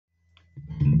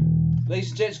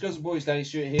Ladies and gents, girls and boys, Daddy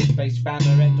Stuart here,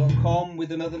 bassbanddirect.com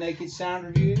with another Naked Sound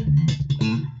review.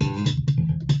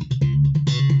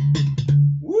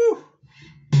 Woo!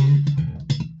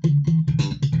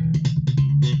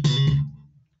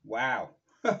 Wow.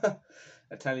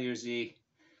 Atelier Z,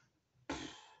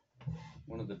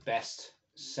 one of the best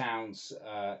sounds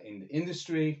in the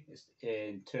industry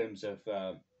in terms of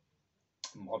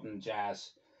modern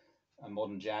jazz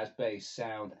bass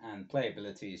sound, and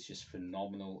playability is just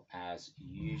phenomenal as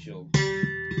usual.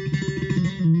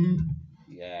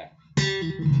 Yeah.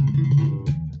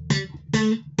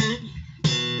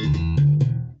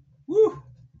 Woo!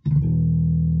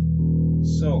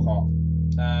 So hot.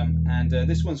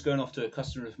 This one's going off to a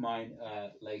customer of mine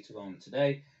later on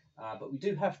today. But we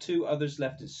do have two others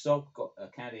left in stock. Got a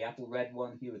Candy Apple Red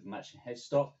one here with matching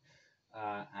headstock,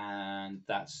 and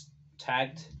that's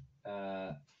tagged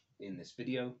in this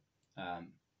video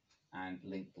and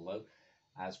linked below,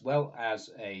 as well as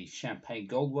a Champagne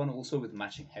Gold one, also with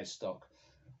matching headstock,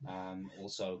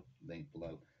 also linked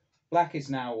below. Black is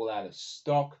now all out of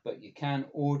stock, but you can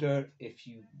order if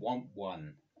you want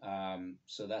one.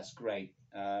 So that's great.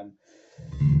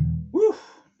 Woo!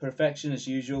 Perfection as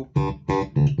usual.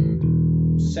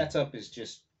 Setup is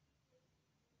just,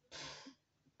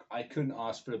 I couldn't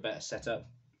ask for a better setup.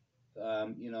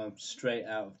 You know, straight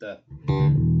out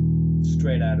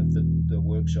of the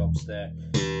workshops there.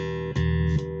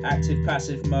 Active,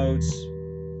 passive modes,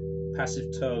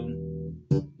 passive tone.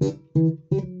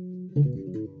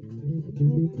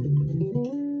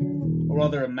 Or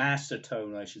rather a master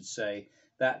tone, I should say,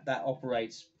 that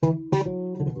operates both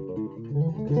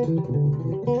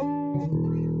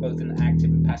in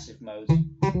active and passive modes.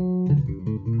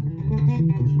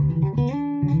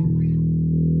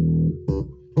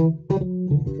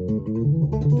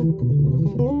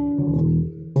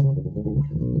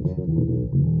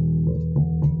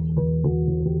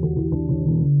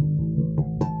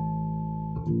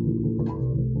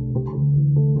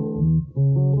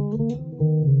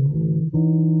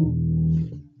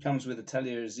 Comes with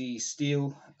Atelier Z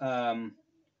steel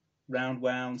round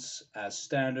wounds as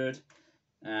standard,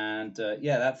 and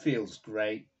yeah, that feels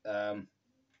great. Front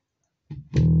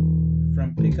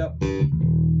pickup,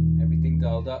 everything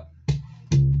dialed up.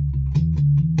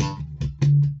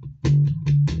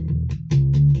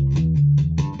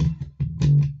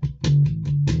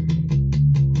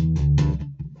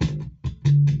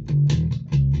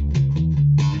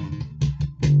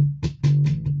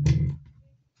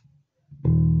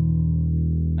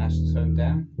 Master tone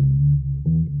down.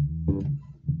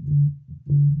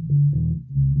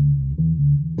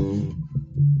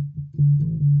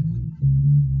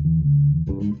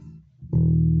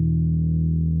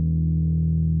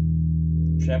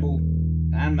 Treble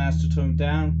and master tone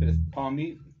down, bit of palm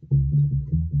mute.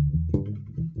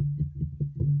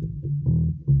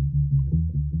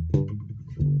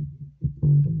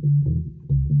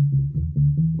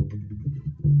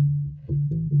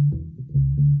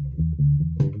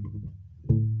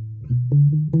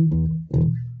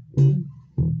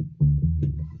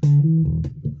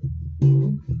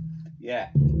 Yeah.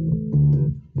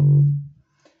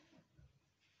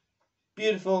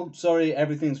 Beautiful. Sorry,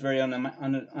 everything's very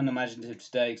unimaginative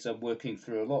today because I'm working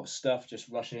through a lot of stuff, just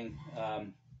rushing.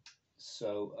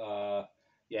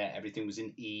 Yeah, everything was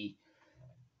in E.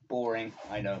 Boring,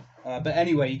 I know. But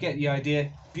anyway, you get the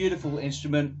idea. Beautiful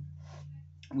instrument.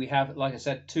 We have, like I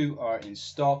said, two are in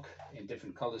stock in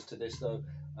different colors to this though,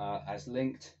 as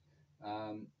linked.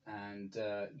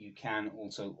 You can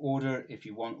also order if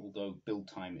you want, although build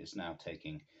time is now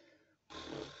taking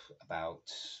about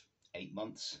 8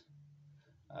 months.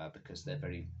 Because they're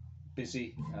very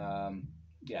busy.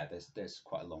 Yeah, there's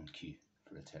quite a long queue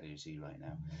for Atelier Z right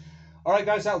now. All right,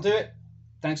 guys, that'll do it.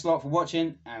 Thanks a lot for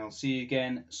watching, and I'll see you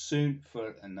again soon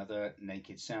for another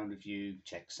Naked Sound review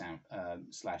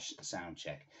sound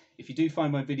check. If you do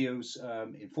find my videos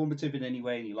informative in any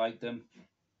way and you like them,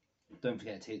 don't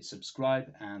forget to hit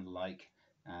subscribe and like,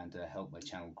 and help my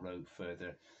channel grow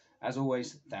further. As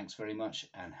always, thanks very much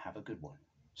and have a good one.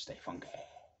 Stay funky.